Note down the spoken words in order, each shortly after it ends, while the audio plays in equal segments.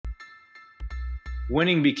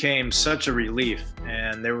winning became such a relief,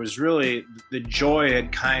 and there was really the joy had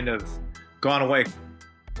kind of gone away.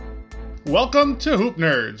 Welcome to Hoop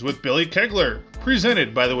Nerds with Billy Kegler,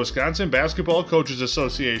 presented by the Wisconsin Basketball Coaches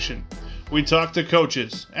Association. We talk to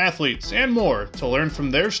coaches, athletes, and more to learn from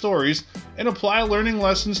their stories and apply learning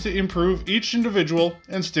lessons to improve each individual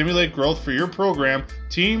and stimulate growth for your program,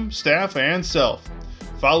 team, staff, and self.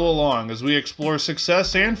 Follow along as we explore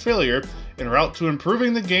success and failure en route to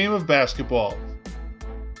improving the game of basketball.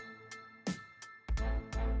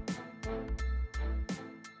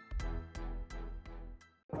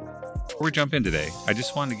 Before we jump in today, I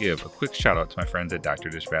just wanted to give a quick shout out to my friends at Dr.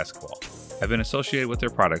 Dish Basketball. I've been associated with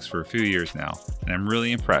their products for a few years now, and I'm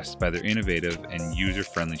really impressed by their innovative and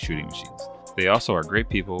user-friendly shooting machines. They also are great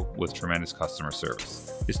people with tremendous customer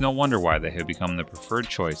service. It's no wonder why they have become the preferred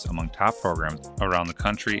choice among top programs around the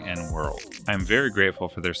country and world. I am very grateful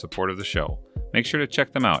for their support of the show. Make sure to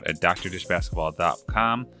check them out at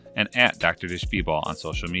drdishbasketball.com and at Dr. Dish B-Ball on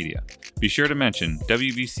social media. Be sure to mention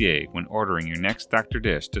WBCA when ordering your next Dr.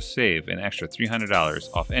 Dish to save an extra $300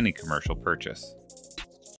 off any commercial purchase.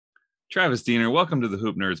 Travis Diener, welcome to the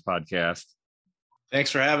Hoop Nerds podcast.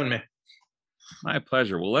 Thanks for having me. My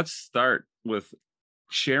pleasure. Well, let's start with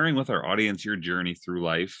sharing with our audience your journey through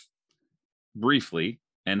life briefly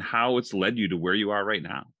and how it's led you to where you are right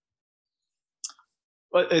now.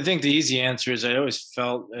 Well, I think the easy answer is I always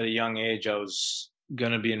felt at a young age I was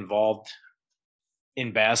going to be involved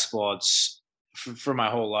in basketball. It's for my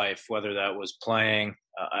whole life, whether that was playing.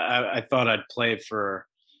 I thought I'd play through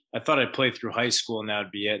high school and that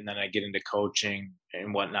would be it. And then I'd get into coaching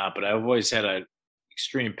and whatnot. But I've always had an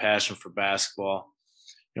extreme passion for basketball.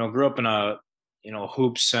 You know, grew up in a,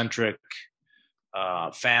 hoop-centric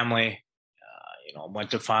family.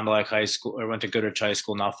 Went to Fond du Lac High School, or went to Goodrich High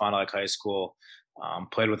School, now Fond du Lac High School.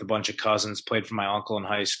 Played with a bunch of cousins, played for my uncle in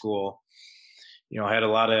high school. Had a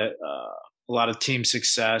lot of team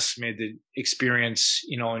success, made the experience,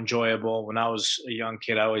 enjoyable. When I was a young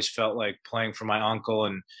kid, I always felt like playing for my uncle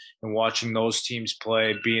and watching those teams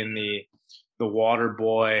play, being the water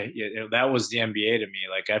boy. That was the NBA to me.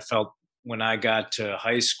 Like I felt when I got to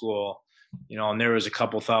high school, and there was a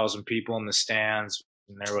couple thousand people in the stands,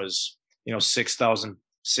 and there was, 7,000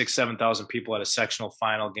 people at a sectional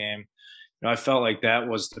final game. I felt like that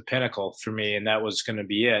was the pinnacle for me, and that was going to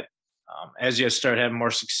be it. As you start having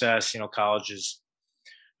more success, colleges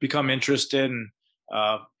become interested. And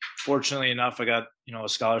fortunately enough, I got, a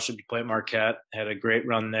scholarship to play at Marquette, had a great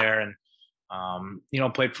run there, and,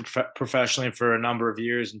 played professionally for a number of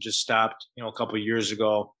years and just stopped, a couple of years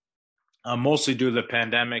ago, mostly due to the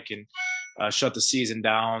pandemic and shut the season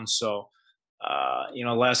down. So,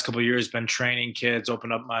 last couple of years been training kids,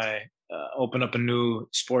 open up a new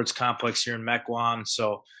sports complex here in Mequon.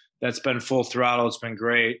 So that's been full throttle. It's been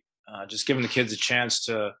great. Just giving the kids a chance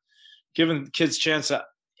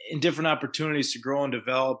in different opportunities to grow and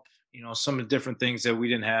develop, some of the different things that we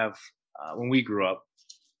didn't have when we grew up.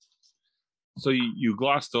 So you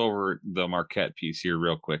glossed over the Marquette piece here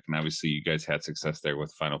real quick, and obviously you guys had success there with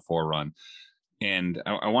the Final Four run. And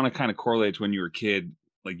I want to kind of correlate to when you were a kid,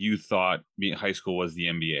 like you thought high school was the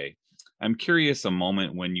NBA. I'm curious a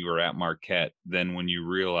moment when you were at Marquette, then when you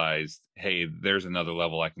realized, hey, there's another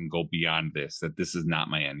level I can go beyond this, that this is not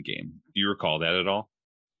my end game. Do you recall that at all?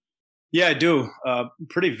 Yeah, I do.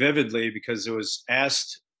 Pretty vividly, because it was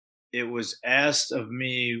asked of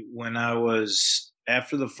me when I was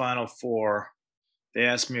after the Final Four. They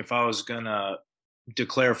asked me if I was going to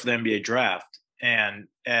declare for the NBA draft. And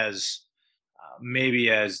as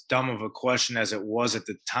maybe as dumb of a question as it was at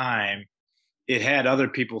the time, it had other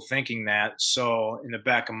people thinking that. So in the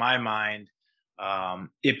back of my mind,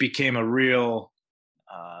 it became a real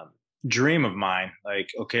dream of mine. Like,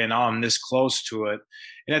 okay, now I'm this close to it.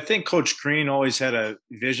 And I think Coach Crean always had a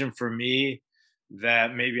vision for me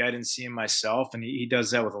that maybe I didn't see in myself. And he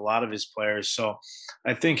does that with a lot of his players. So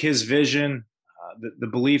I think his vision, the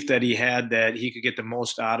belief that he had that he could get the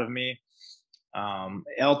most out of me,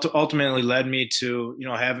 ultimately led me to,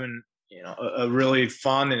 having a really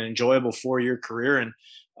fun and enjoyable 4-year career, and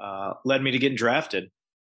led me to getting drafted.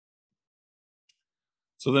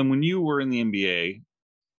 So then when you were in the NBA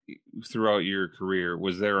throughout your career,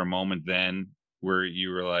 was there a moment then where you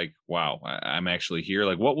were like, wow, I'm actually here?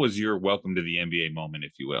 Like, what was your welcome to the NBA moment,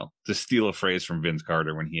 if you will, to steal a phrase from Vince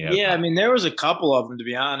Carter when he had? Yeah, I mean, there was a couple of them, to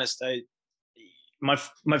be honest.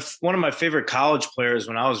 One of my favorite college players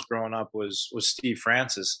when I was growing up was Steve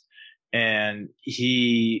Francis. And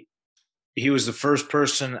he was the first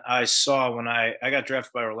person I saw when I got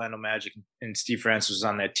drafted by Orlando Magic, and Steve Francis was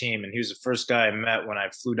on that team. And he was the first guy I met when I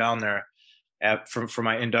flew down there for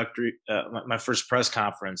my inductory, my first press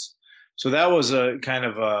conference. So that was a kind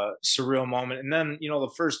of a surreal moment. And then,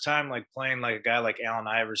 the first time like playing like a guy like Allen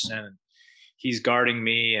Iverson, and he's guarding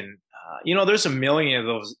me, and there's a million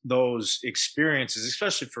of those experiences,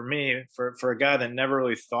 especially for me, for a guy that never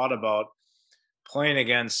really thought about playing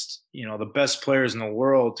against, the best players in the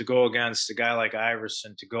world, to go against a guy like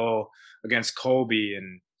Iverson, to go against Kobe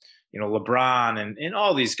and, LeBron and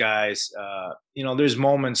all these guys. There's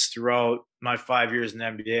moments throughout my 5 years in the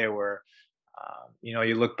NBA where,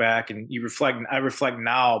 you look back and you reflect. I reflect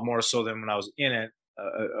now more so than when I was in it,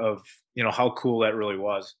 of, how cool that really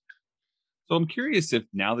was. So I'm curious if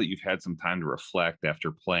now that you've had some time to reflect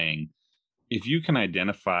after playing, if you can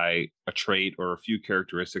identify a trait or a few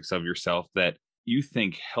characteristics of yourself that you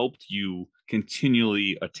think helped you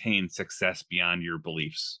continually attain success beyond your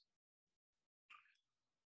beliefs.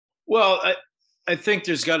 Well, I think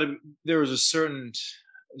there was a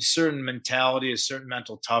certain mentality, a certain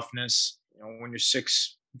mental toughness. When you're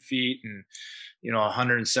 6 feet and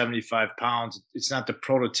 175 pounds, it's not the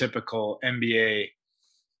prototypical NBA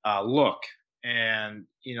look. And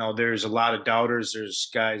there's a lot of doubters. There's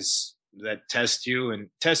guys that test you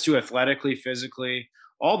athletically, physically,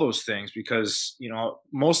 all those things. Because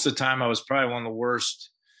most of the time I was probably one of the worst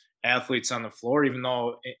athletes on the floor, even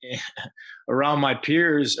though around my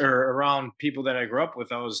peers or around people that I grew up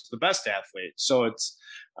with, I was the best athlete. So it's,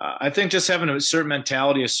 I think just having a certain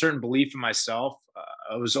mentality, a certain belief in myself.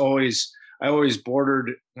 I always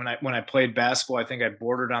bordered when I played basketball. I think I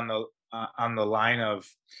bordered on the line of,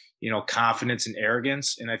 confidence and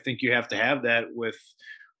arrogance. And I think you have to have that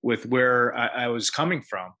with where I was coming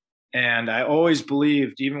from. And I always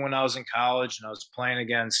believed, even when I was in college and I was playing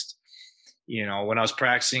against, when I was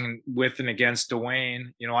practicing with and against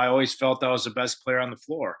Dwayne, I always felt I was the best player on the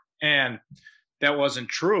floor. And that wasn't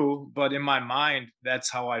true, but in my mind,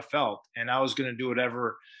 that's how I felt. And I was going to do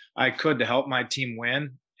whatever I could to help my team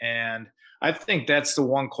win. And I think that's the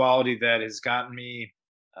one quality that has gotten me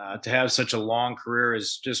to have such a long career,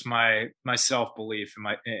 is just my self-belief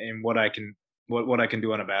in what I can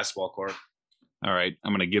do on a basketball court. All right,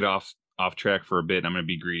 I'm going to get off track for a bit. I'm going to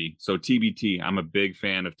be greedy. So TBT, I'm a big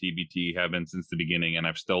fan of TBT, have been since the beginning, and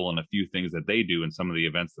I've stolen a few things that they do in some of the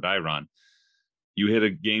events that I run. You hit a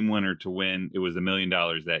game winner to win. It was $1 million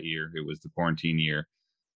that year. It was the quarantine year.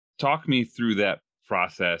 Talk me through that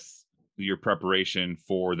process, your preparation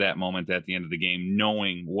for that moment at the end of the game,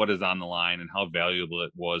 knowing what is on the line and how valuable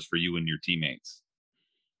it was for you and your teammates.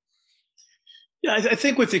 Yeah, I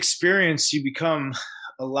think with experience, you become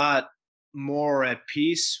a lot more at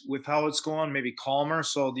peace with how it's going, maybe calmer.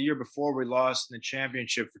 So the year before, we lost in the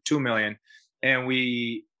championship for $2 million, and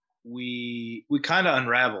we kind of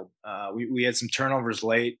unraveled. We had some turnovers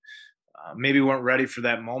late. Maybe weren't ready for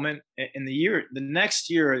that moment. In the next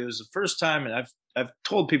year, it was the first time, and I've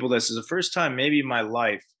told people this is the first time maybe in my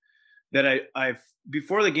life that I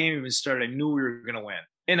before the game even started, I knew we were going to win.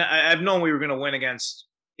 And I've known we were going to win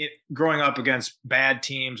growing up against bad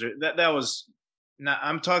teams, or that was not.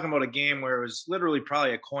 I'm talking about a game where it was literally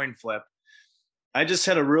probably a coin flip. I just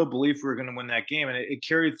had a real belief we were going to win that game, and it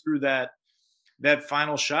carried through that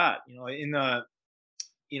final shot.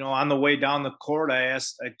 On the way down the court, I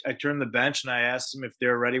turned the bench and I asked them if they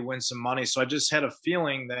were ready to win some money. So I just had a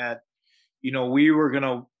feeling that, we were going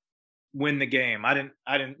to win the game. I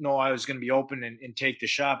didn't know I was going to be open and take the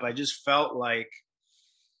shot, but I just felt like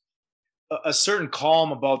a certain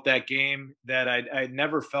calm about that game that I'd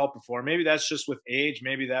never felt before. Maybe that's just with age.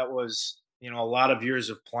 Maybe that was, a lot of years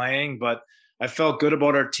of playing, but I felt good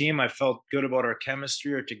about our team. I felt good about our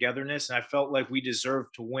chemistry, our togetherness. And I felt like we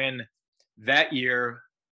deserved to win that year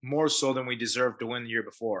more so than we deserved to win the year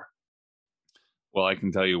before. Well, I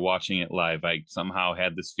can tell you, watching it live, I somehow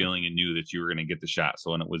had this feeling and knew that you were going to get the shot.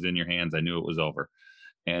 So when it was in your hands, I knew it was over.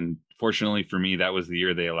 And fortunately for me, that was the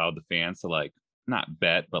year they allowed the fans to not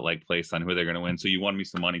bet, but place on who they're going to win. So you won me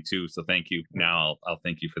some money too. So thank you. Now I'll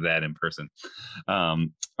thank you for that in person. All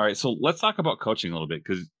right. So let's talk about coaching a little bit,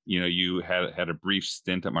 because, you had a brief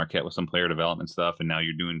stint at Marquette with some player development stuff, and now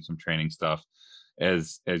you're doing some training stuff,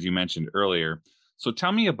 as you mentioned earlier. So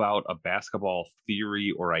tell me about a basketball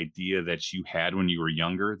theory or idea that you had when you were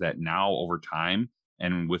younger that now over time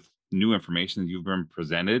and with new information that you've been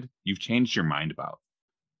presented, you've changed your mind about.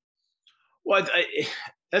 Well,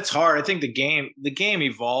 that's hard. I think the game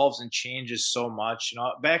evolves and changes so much.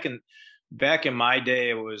 Back in my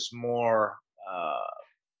day, it was more,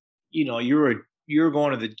 you were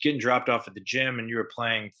getting dropped off at the gym, and you were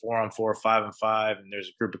playing 4-on-4, 5-on-5, and there's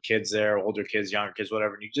a group of kids there, older kids, younger kids,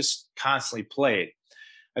 whatever. And you just constantly played.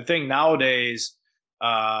 I think nowadays,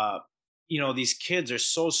 these kids are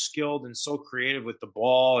so skilled and so creative with the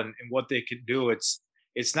ball and what they can do.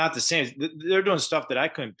 it's not the same. They're doing stuff that I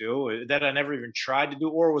couldn't do, that I never even tried to do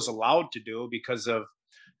or was allowed to do because of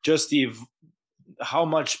just how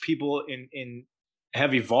much people in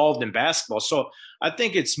have evolved in basketball. So I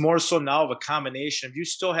think it's more so now of a combination of, you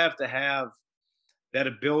still have to have that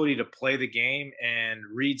ability to play the game and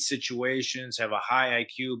read situations, have a high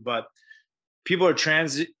IQ, but people are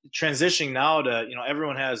transitioning now to,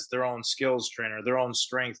 everyone has their own skills trainer, their own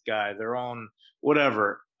strength guy, their own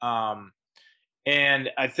whatever. And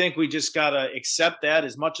I think we just got to accept that.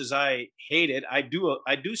 As much as I hate it, I do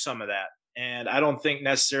some of that. And I don't think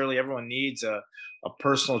necessarily everyone needs a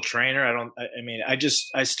personal trainer.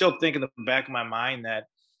 I still think in the back of my mind that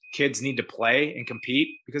kids need to play and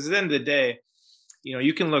compete, because at the end of the day,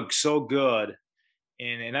 you can look so good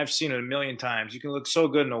and I've seen it a million times. You can look so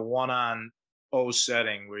good in a 1-on-0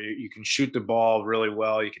 setting where you can shoot the ball really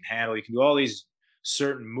well. You can handle, you can do all these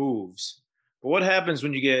certain moves. But what happens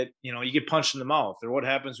when you get punched in the mouth, or what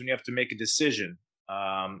happens when you have to make a decision,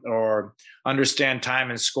 or understand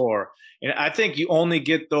time and score? And I think you only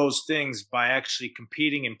get those things by actually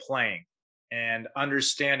competing and playing and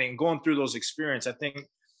understanding, going through those experiences. I think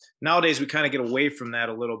nowadays we kind of get away from that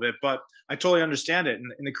a little bit, but I totally understand it.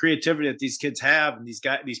 And the creativity that these kids have and these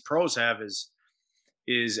pros have is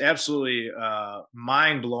absolutely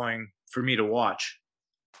mind blowing for me to watch.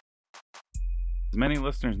 As many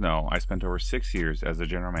listeners know, I spent over 6 years as a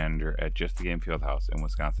general manager at Just the Game Fieldhouse in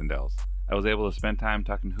Wisconsin Dells. I was able to spend time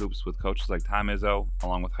talking hoops with coaches like Tom Izzo,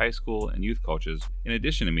 along with high school and youth coaches, in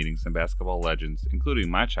addition to meeting some basketball legends,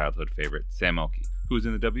 including my childhood favorite, Sam Oakey, who is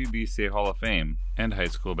in the WBCA Hall of Fame and High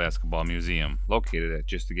School Basketball Museum, located at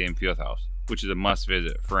Just the Game Fieldhouse, which is a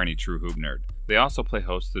must-visit for any true hoop nerd. They also play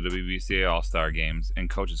host to the WBCA All-Star Games and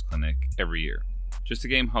Coaches Clinic every year. Just the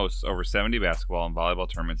Game hosts over 70 basketball and volleyball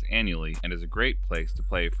tournaments annually and is a great place to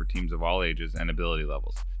play for teams of all ages and ability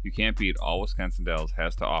levels. You can't beat all Wisconsin Dells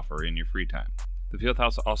has to offer in your free time. The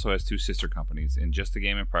Fieldhouse also has two sister companies in Just the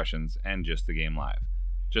Game Impressions and Just the Game Live.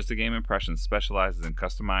 Just the Game Impressions specializes in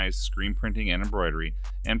customized screen printing and embroidery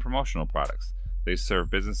and promotional products. They serve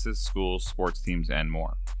businesses, schools, sports teams, and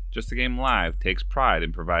more. Just the Game Live takes pride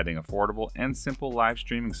in providing affordable and simple live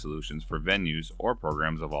streaming solutions for venues or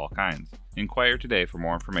programs of all kinds. Inquire today for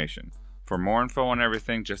more information. For more info on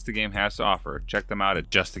everything Just the Game has to offer, check them out at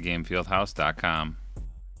justthegamefieldhouse.com.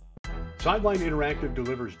 Sideline Interactive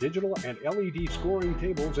delivers digital and LED scoring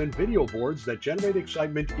tables and video boards that generate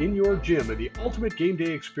excitement in your gym and the ultimate game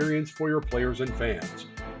day experience for your players and fans.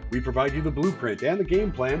 We provide you the blueprint and the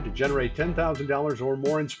game plan to generate $10,000 or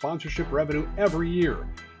more in sponsorship revenue every year.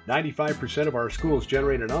 95% of our schools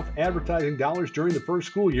generate enough advertising dollars during the first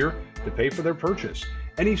school year to pay for their purchase.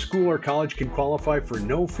 Any school or college can qualify for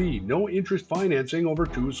no fee, no interest financing over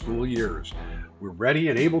 2 school years. We're ready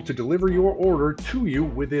and able to deliver your order to you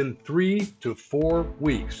within 3 to 4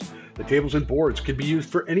 weeks. The tables and boards can be used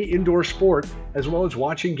for any indoor sport, as well as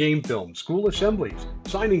watching game film, school assemblies,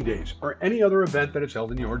 signing days, or any other event that is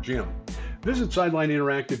held in your gym. Visit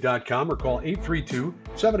SidelineInteractive.com or call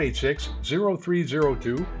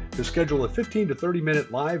 832-786-0302 to schedule a 15 to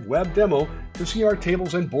 30-minute live web demo to see our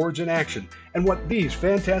tables and boards in action and what these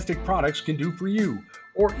fantastic products can do for you.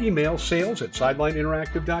 Or email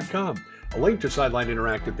sales@SidelineInteractive.com. A link to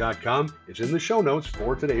SidelineInteractive.com is in the show notes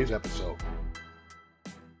for today's episode.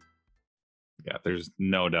 Yeah, there's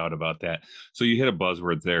no doubt about that. So you hit a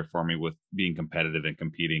buzzword there for me with being competitive and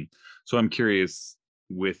competing. So I'm curious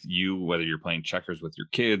with you, whether you're playing checkers with your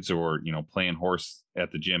kids or, playing horse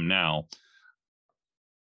at the gym now,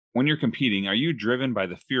 when you're competing, are you driven by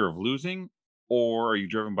the fear of losing, or are you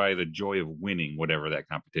driven by the joy of winning, whatever that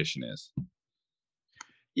competition is?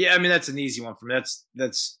 Yeah, that's an easy one for me.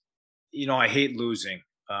 That's I hate losing.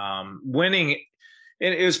 Winning,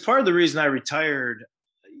 and it was part of the reason I retired.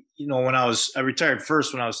 I retired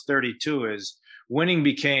first when I was 32, is winning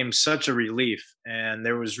became such a relief, and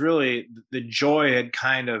there was really, the joy had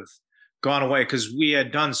kind of gone away because we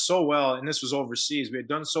had done so well, and this was overseas. We had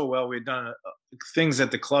done so well. We had done things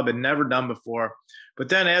that the club had never done before. But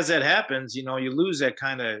then as that happens, you lose that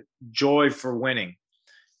kind of joy for winning.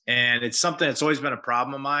 And it's something that's always been a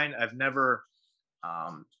problem of mine. I've never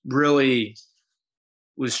really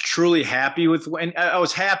was truly happy with when I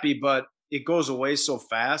was happy, but it goes away so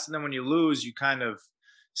fast. And then when you lose, you kind of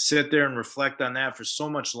sit there and reflect on that for so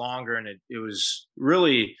much longer. And it was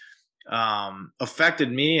really affected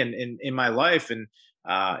me and in my life. And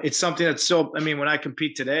it's something that's still, when I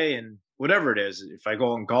compete today and whatever it is, if I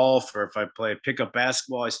go in golf or if I play pickup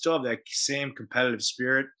basketball, I still have that same competitive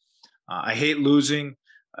spirit. I hate losing.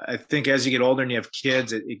 I think as you get older and you have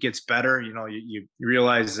kids, it gets better. You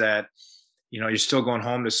realize that, you're still going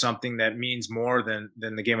home to something that means more than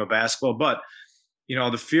the game of basketball. But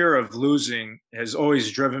the fear of losing has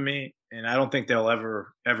always driven me, and I don't think they'll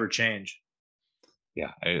ever change.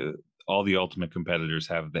 Yeah, all the ultimate competitors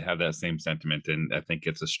have that same sentiment, and I think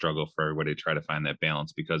it's a struggle for everybody to try to find that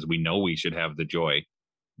balance, because we know we should have the joy,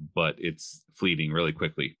 but it's fleeting really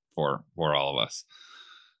quickly for all of us.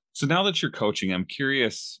 So now that you're coaching, I'm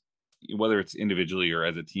curious, whether it's individually or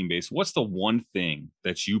as a team base, what's the one thing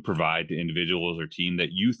that you provide to individuals or team that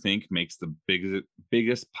you think makes the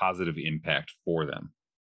biggest positive impact for them?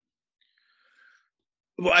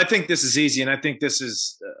 Well, I think this is easy, and I think this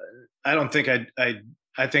is. I don't think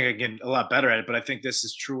I think I get a lot better at it, but I think this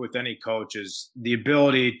is true with any coach: is the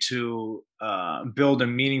ability to build a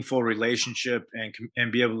meaningful relationship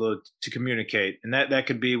and be able to communicate, and that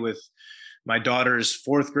could be with my daughter's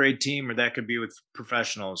fourth grade team, or that could be with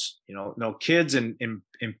professionals. No kids and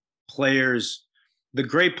players. The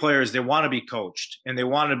great players, they want to be coached, and they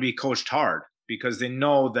want to be coached hard, because they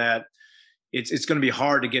know that it's going to be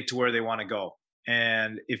hard to get to where they want to go.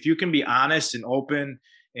 And if you can be honest and open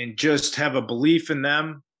and just have a belief in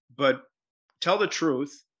them, but tell the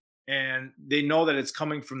truth, and they know that it's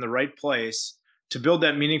coming from the right place to build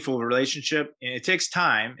that meaningful relationship. And it takes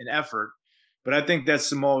time and effort, but I think that's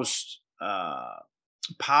the most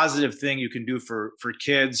positive thing you can do for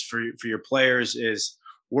kids, for your players, is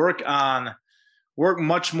work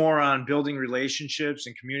much more on building relationships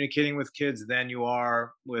and communicating with kids than you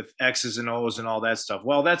are with X's and O's and all that stuff.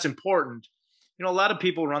 Well, that's important. A lot of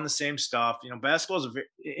people run the same stuff. Basketball is,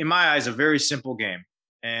 in my eyes, a very simple game.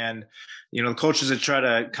 And, the coaches that try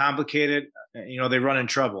to complicate it, they run in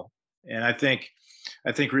trouble. And I think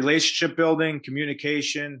relationship building,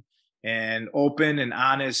 communication, and open and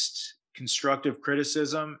honest, constructive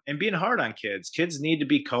criticism, and being hard on kids. Kids need to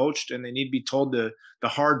be coached, and they need to be told the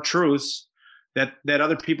hard truths that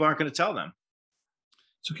other people aren't going to tell them.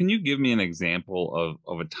 So can you give me an example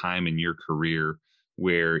of a time in your career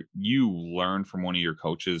where you learned from one of your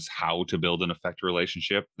coaches how to build an effective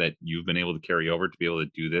relationship that you've been able to carry over to be able to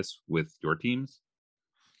do this with your teams?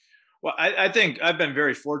 Well, I think I've been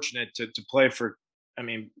very fortunate to play for,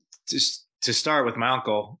 just to start with my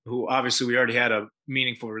uncle, who obviously we already had a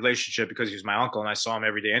meaningful relationship because he was my uncle and I saw him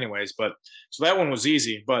every day anyways. But so that one was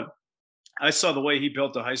easy, but I saw the way he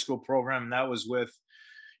built a high school program, and that was with,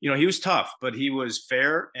 he was tough, but he was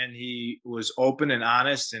fair, and he was open and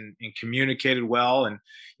honest, and communicated well. And,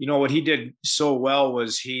 what he did so well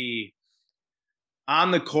was he, on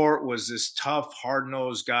the court, was this tough,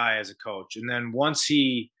 hard-nosed guy as a coach. And then once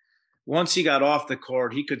he got off the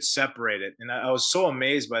court, he could separate it. And I was so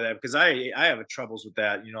amazed by that, because I have troubles with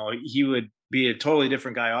that. He would be a totally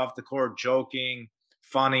different guy off the court, joking,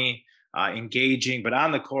 funny, engaging, but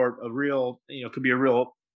on the court, could be a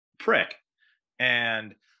real prick.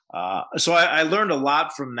 And so I learned a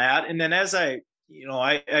lot from that. And then as I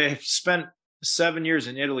spent 7 years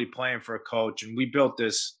in Italy playing for a coach, and we built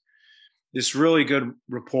this really good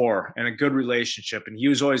rapport and a good relationship. And he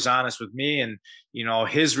was always honest with me, and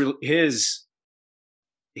his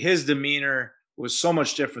demeanor was so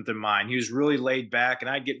much different than mine. He was really laid back, and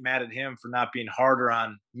I'd get mad at him for not being harder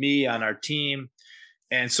on me, on our team.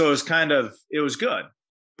 And so it was good.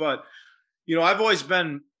 But I've always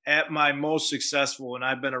been at my most successful, and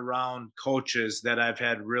I've been around coaches that I've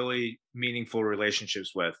had really meaningful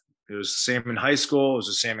relationships with. It was the same in high school. It was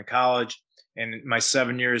the same in college. And in my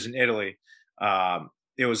 7 years in Italy,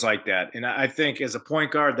 it was like that. And I think as a point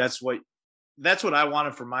guard, that's what I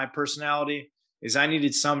wanted for my personality, is I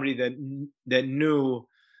needed somebody that knew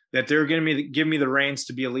that they're going to give me the reins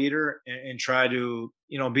to be a leader, and try to,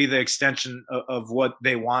 be the extension of what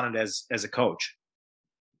they wanted as a coach.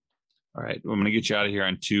 All right. I'm going to get you out of here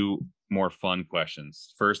on two more fun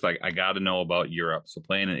questions. First, I got to know about Europe. So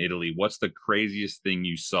playing in Italy, what's the craziest thing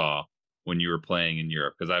you saw when you were playing in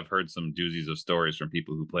Europe? Because I've heard some doozies of stories from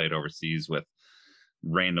people who played overseas with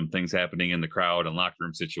random things happening in the crowd and locker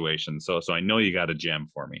room situations. So I know you got a gem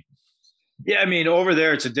for me. Yeah. Over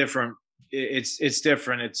there, it's different. It's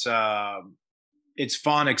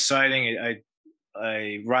fun, exciting.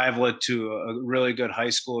 I rival it to a really good high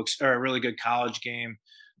school or a really good college game.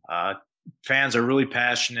 Fans are really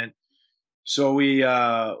passionate. So we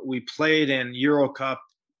played in Euro Cup,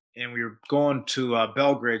 and we were going to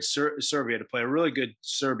Belgrade, Serbia, to play a really good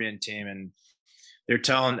Serbian team. And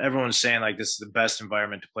everyone's saying like this is the best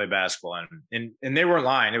environment to play basketball in. And they weren't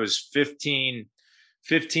lying. It was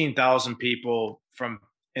 15,000 people from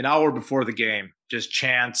an hour before the game, just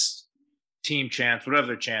chants, team chants, whatever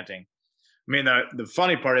they're chanting. The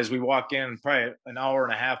funny part is we walk in probably an hour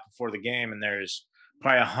and a half before the game, and there's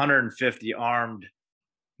probably 150 armed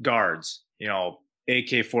guards,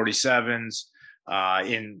 AK-47s,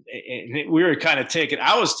 We were kind of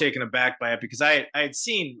I was taken aback by it because I had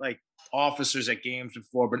seen like officers at games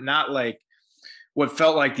before, but not like what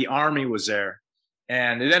felt like the Army was there.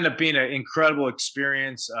 And it ended up being an incredible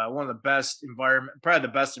experience. One of the best probably the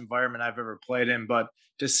best environment I've ever played in. But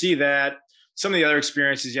to see that, some of the other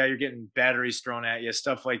experiences, yeah, you're getting batteries thrown at you,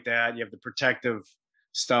 stuff like that. You have the protective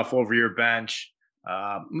stuff over your bench.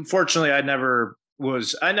 Unfortunately, I never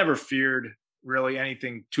feared really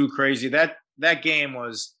anything too crazy. That game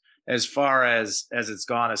was as far as it's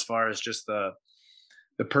gone, as far as just the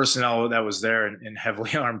personnel that was there and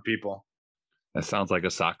heavily armed people. That sounds like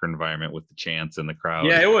a soccer environment with the chants and the crowd.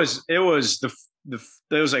 Yeah, it was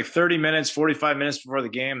like 30 minutes, 45 minutes before the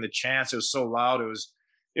game. The chants, it was so loud.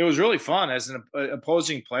 It was really fun as an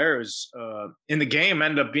opposing player. In the game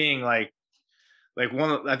ended up being like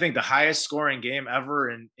I think the highest scoring game ever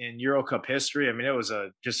in Euro Cup history. I mean, it was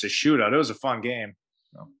just a shootout. It was a fun game.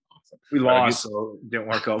 Oh, awesome. We lost, so it didn't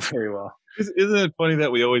work out very well. Isn't it funny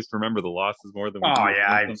that we always remember the losses more than we do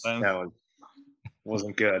that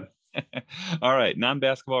wasn't good. All right,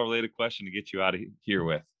 non-basketball related question to get you out of here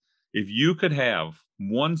with. If you could have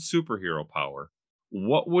one superhero power,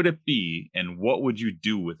 what would it be, and what would you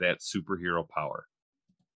do with that superhero power?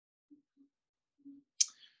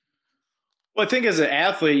 Well, I think as an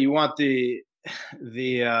athlete, you want that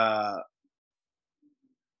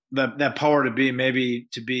power to be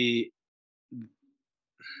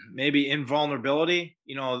maybe invulnerability.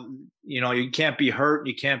 You can't be hurt.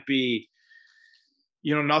 You can't be,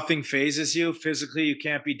 nothing phases you physically. You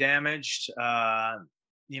can't be damaged.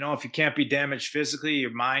 If you can't be damaged physically,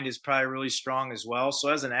 your mind is probably really strong as well. So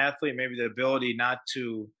as an athlete, maybe the ability not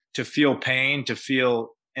to feel pain, to feel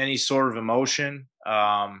any sort of emotion,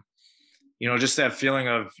 just that feeling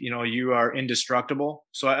of, you are indestructible.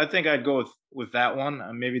 So I think I'd go with that one.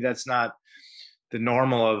 Maybe that's not the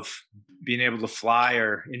normal of being able to fly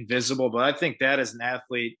or invisible, but I think that as an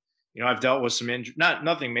athlete, I've dealt with some injury,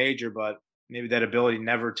 nothing major, but maybe that ability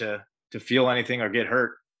never to feel anything or get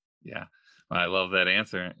hurt. Yeah. I love that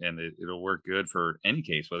answer, and it'll work good for any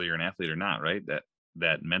case, whether you're an athlete or not, right?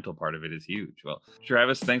 That mental part of it is huge. Well,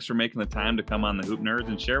 Travis, thanks for making the time to come on the Hoop Nerds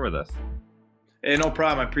and share with us. Hey, no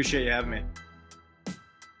problem. I appreciate you having me.